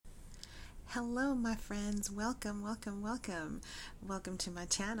Hello, my friends. Welcome, welcome, welcome. Welcome to my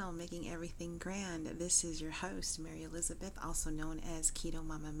channel, Making Everything Grand. This is your host, Mary Elizabeth, also known as Keto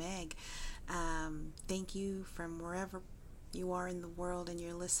Mama Meg. Thank you from wherever you are in the world and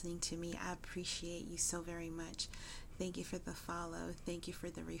you're listening to me. I appreciate you so very much. Thank you for the follow. Thank you for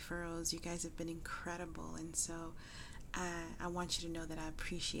the referrals. You guys have been incredible. And so I want you to know that I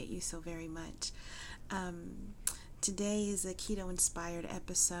appreciate you so very much. Today is a keto-inspired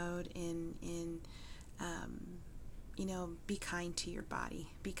episode be kind to your body.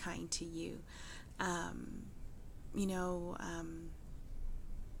 Be kind to you. A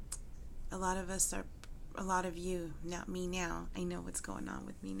lot of you, not me now, I know what's going on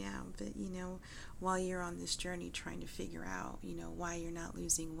with me now, but, while you're on this journey trying to figure out, why you're not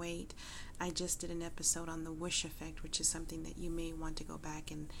losing weight, I just did an episode on the whoosh effect, which is something that you may want to go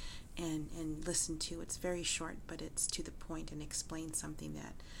back and listen to. It's very short, but it's to the point and explains something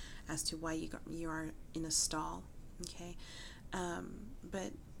that as to why you are in a stall, okay?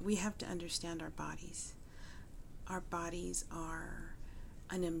 But we have to understand our bodies. Our bodies are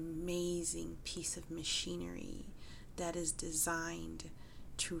an amazing piece of machinery that is designed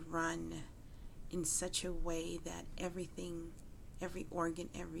to run in such a way that everything, every organ,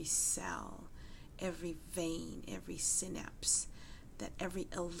 every cell, every vein, every synapse, that every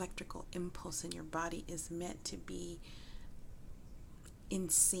electrical impulse in your body is meant to be in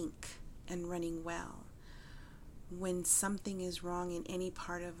sync and running well. When something is wrong in any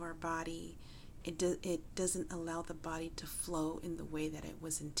part of our body, it doesn't allow the body to flow in the way that it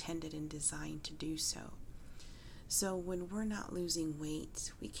was intended and designed to do so. So when we're not losing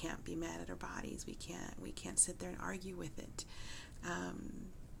weight, we can't be mad at our bodies. We can't sit there and argue with it.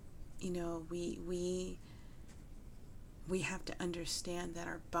 We have to understand that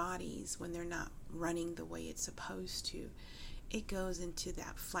our bodies, when they're not running the way it's supposed to, it goes into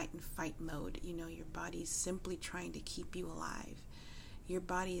that flight and fight mode. Your body's simply trying to keep you alive. Your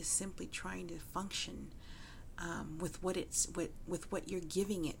body is simply trying to function with what you're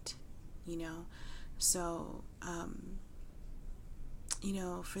giving it. So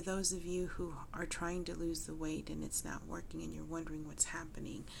for those of you who are trying to lose the weight and it's not working and you're wondering what's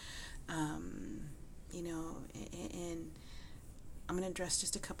happening, and I'm going to address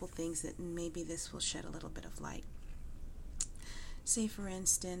just a couple things that maybe this will shed a little bit of light. Say, for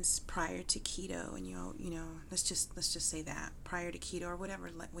instance, prior to keto, and let's just say that prior to keto or whatever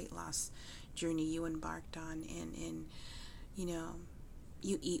weight loss journey you embarked on, and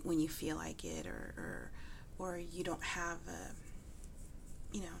you eat when you feel like it, or you don't have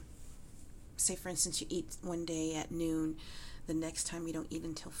say, for instance, you eat one day at noon, the next time you don't eat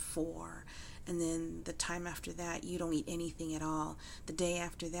until 4. And then the time after that, you don't eat anything at all. The day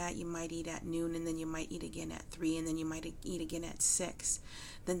after that, you might eat at noon, and then you might eat again at 3, and then you might eat again at 6.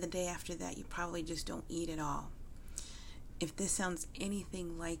 Then the day after that, you probably just don't eat at all. If this sounds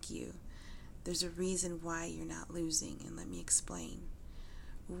anything like you, there's a reason why you're not losing, and let me explain.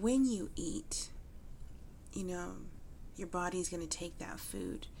 When you eat, your body's going to take that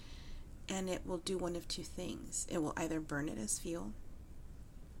food, and it will do one of two things. It will either burn it as fuel,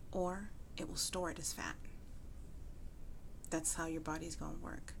 or it will store it as fat. That's how your body's going to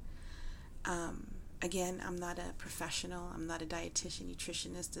work. Again, I'm not a professional. I'm not a dietitian,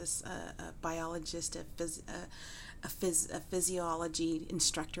 nutritionist, a biologist, a physiology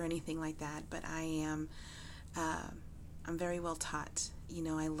instructor, anything like that. But I'm very well taught.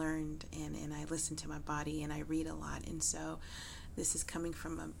 I learned and I listen to my body and I read a lot. And so this is coming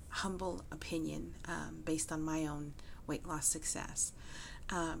from a humble opinion based on my own weight loss success.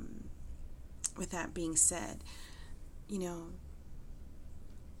 With that being said,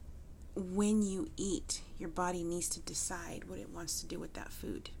 when you eat, your body needs to decide what it wants to do with that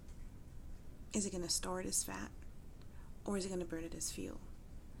food. Is it going to store it as fat, or is it going to burn it as fuel?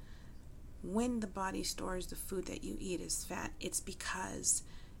 When the body stores the food that you eat as fat, it's because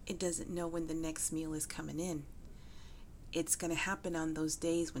it doesn't know when the next meal is coming in. It's going to happen on those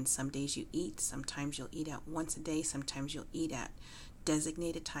days when some days you eat. Sometimes you'll eat out once a day. Sometimes you'll eat at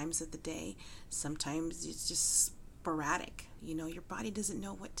designated times of the day. Sometimes it's just sporadic. Your body doesn't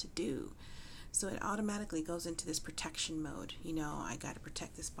know what to do. So it automatically goes into this protection mode. I got to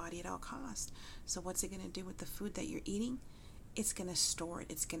protect this body at all costs. So what's it going to do with the food that you're eating? It's going to store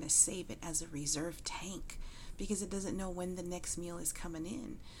it. It's going to save it as a reserve tank because it doesn't know when the next meal is coming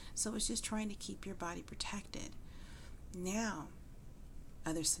in. So it's just trying to keep your body protected. Now,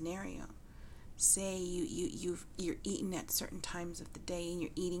 other scenario. Say you're eating at certain times of the day and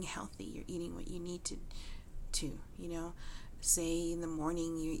you're eating healthy. You're eating what you need to. Say in the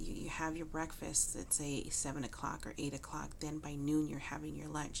morning you have your breakfast at say 7 o'clock or 8 o'clock, then by noon you're having your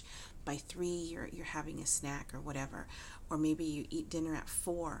lunch, by 3 you're having a snack or whatever, or maybe you eat dinner at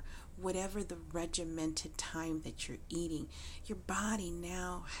 4. Whatever the regimented time that you're eating, your body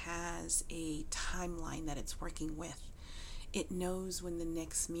now has a timeline that it's working with. It knows when the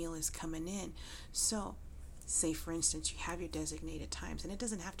next meal is coming in. So say, for instance, you have your designated times, and it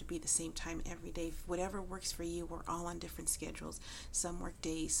doesn't have to be the same time every day. Whatever works for you, we're all on different schedules. Some work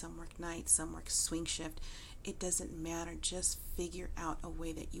days, some work nights, some work swing shift. It doesn't matter. Just figure out a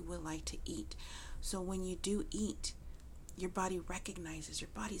way that you would like to eat. So when you do eat, your body recognizes. Your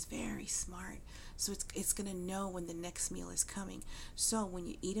body's very smart. So it's going to know when the next meal is coming. So when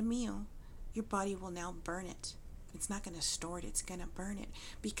you eat a meal, your body will now burn it. It's not going to store it, it's going to burn it,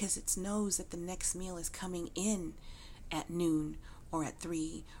 because it knows that the next meal is coming in at noon or at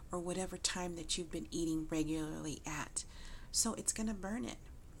 3 or whatever time that you've been eating regularly at. So it's going to burn it.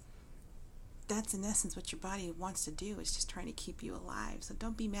 That's in essence what your body wants to do. It's just trying to keep you alive. So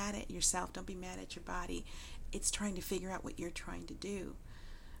don't be mad at yourself. Don't be mad at your body. It's trying to figure out what you're trying to do.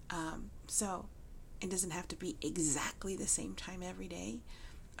 So it doesn't have to be exactly the same time every day.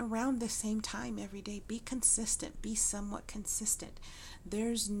 Around the same time every day. Be consistent. Be somewhat consistent.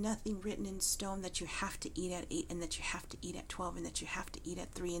 There's nothing written in stone that you have to eat at 8 and that you have to eat at 12 and that you have to eat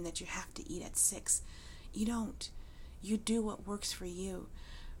at 3 and that you have to eat at 6. You don't. You do what works for you.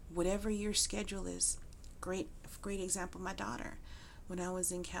 Whatever your schedule is. Great example, my daughter. When I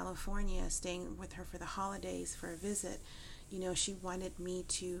was in California staying with her for the holidays for a visit, she wanted me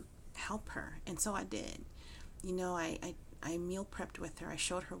to help her. And so I did. I meal prepped with her. I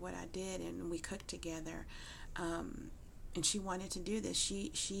showed her what I did, and we cooked together. And she wanted to do this.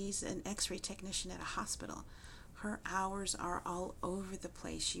 She's an X-ray technician at a hospital. Her hours are all over the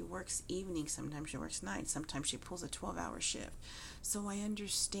place. She works evenings. Sometimes she works nights. Sometimes she pulls a 12-hour shift. So I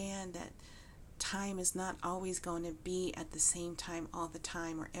understand that time is not always going to be at the same time all the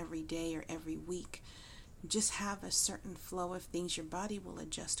time or every day or every week. Just have a certain flow of things. Your body will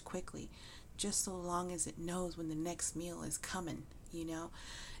adjust quickly, just so long as it knows when the next meal is coming,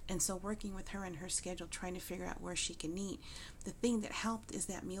 And so working with her and her schedule, trying to figure out where she can eat. The thing that helped is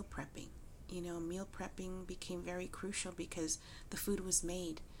that meal prepping. Meal prepping became very crucial because the food was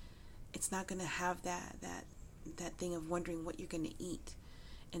made. It's not going to have that thing of wondering what you're going to eat.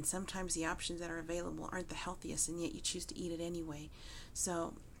 And sometimes the options that are available aren't the healthiest, and yet you choose to eat it anyway.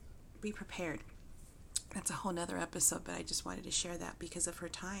 So be prepared. That's a whole nother episode, but I just wanted to share that because of her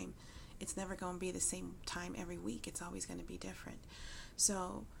time. It's never going to be the same time every week. It's always going to be different.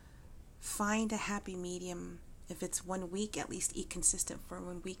 So find a happy medium. If it's 1 week, at least eat consistent for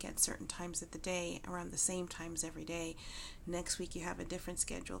 1 week at certain times of the day, around the same times every day. Next week you have a different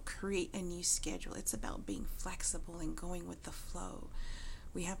schedule. Create a new schedule. It's about being flexible and going with the flow.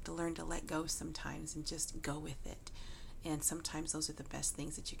 We have to learn to let go sometimes and just go with it. And sometimes those are the best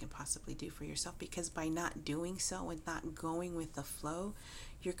things that you can possibly do for yourself, because by not doing so and not going with the flow,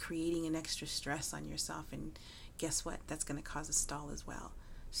 you're creating an extra stress on yourself. And guess what? That's going to cause a stall as well.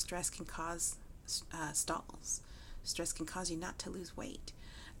 Stress can cause stalls. Stress can cause you not to lose weight.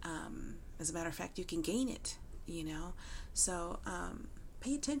 As a matter of fact, you can gain it, So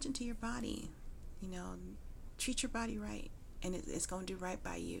pay attention to your body. Treat your body right, and it's going to do right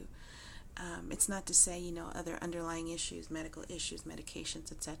by you. It's not to say, other underlying issues, medical issues,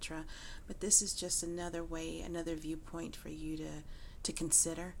 medications, etc. But this is just another way, another viewpoint for you to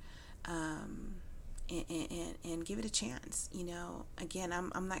consider, and give it a chance. Again,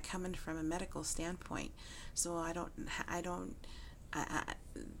 I'm not coming from a medical standpoint, so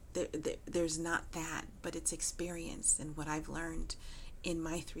there's not that, but it's experience and what I've learned in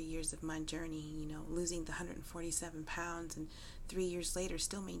my 3 years of my journey, losing the 147 pounds and 3 years later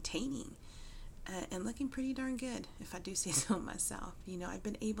still maintaining and looking pretty darn good, if I do say so myself. I've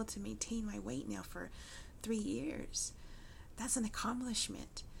been able to maintain my weight now for 3 years. That's an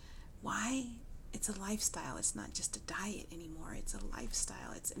accomplishment. Why? It's a lifestyle. It's not just a diet anymore. It's a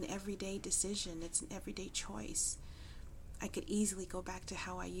lifestyle. It's an everyday decision. It's an everyday choice. I could easily go back to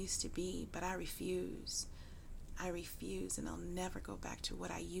how I used to be, but I refuse. And I'll never go back to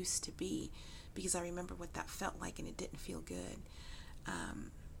what I used to be, because I remember what that felt like and it didn't feel good.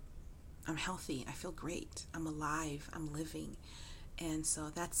 I'm healthy. I feel great. I'm alive. I'm living. And so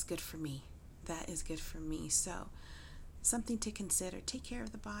that's good for me. That is good for me. So something to consider. Take care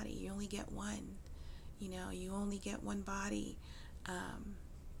of the body. You only get one. You only get one body.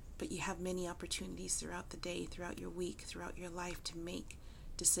 But you have many opportunities throughout the day, throughout your week, throughout your life to make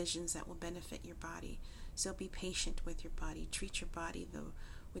decisions that will benefit your body. So be patient with your body. Treat your body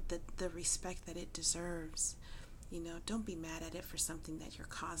with the respect that it deserves. Don't be mad at it for something that you're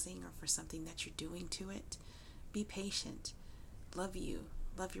causing or for something that you're doing to it. Be patient. Love you.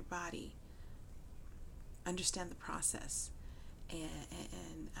 Love your body. Understand the process.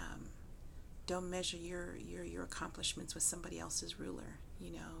 And don't measure your accomplishments with somebody else's ruler.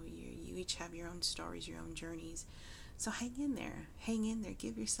 You each have your own stories, your own journeys. So hang in there. Hang in there.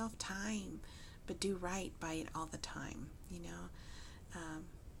 Give yourself time. But do right by it all the time.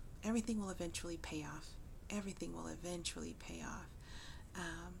 Everything will eventually pay off. Everything will eventually pay off.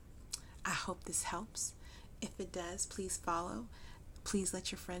 I hope this helps. If it does, please follow. Please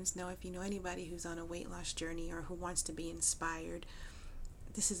let your friends know if you know anybody who's on a weight loss journey or who wants to be inspired.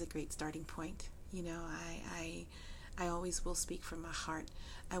 This is a great starting point. I always will speak from my heart.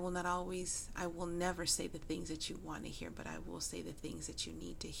 I will never say the things that you want to hear, but I will say the things that you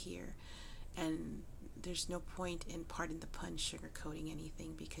need to hear. And there's no point in, pardon the pun, sugarcoating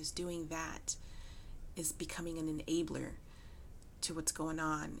anything, because doing that is becoming an enabler to what's going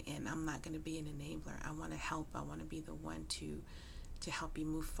on, and I'm not going to be an enabler. I want to help. I want to be the one to help you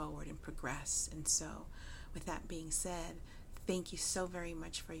move forward and progress. And so with that being said, thank you so very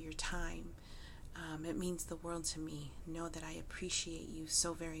much for your time. It means the world to me. Know that I appreciate you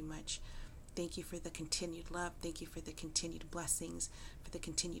so very much. Thank you for the continued love. Thank you for the continued blessings, for the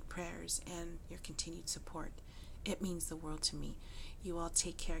continued prayers, and your continued support. It means the world to me. You all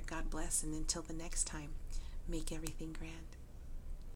take care. God bless. And until the next time, make everything grand.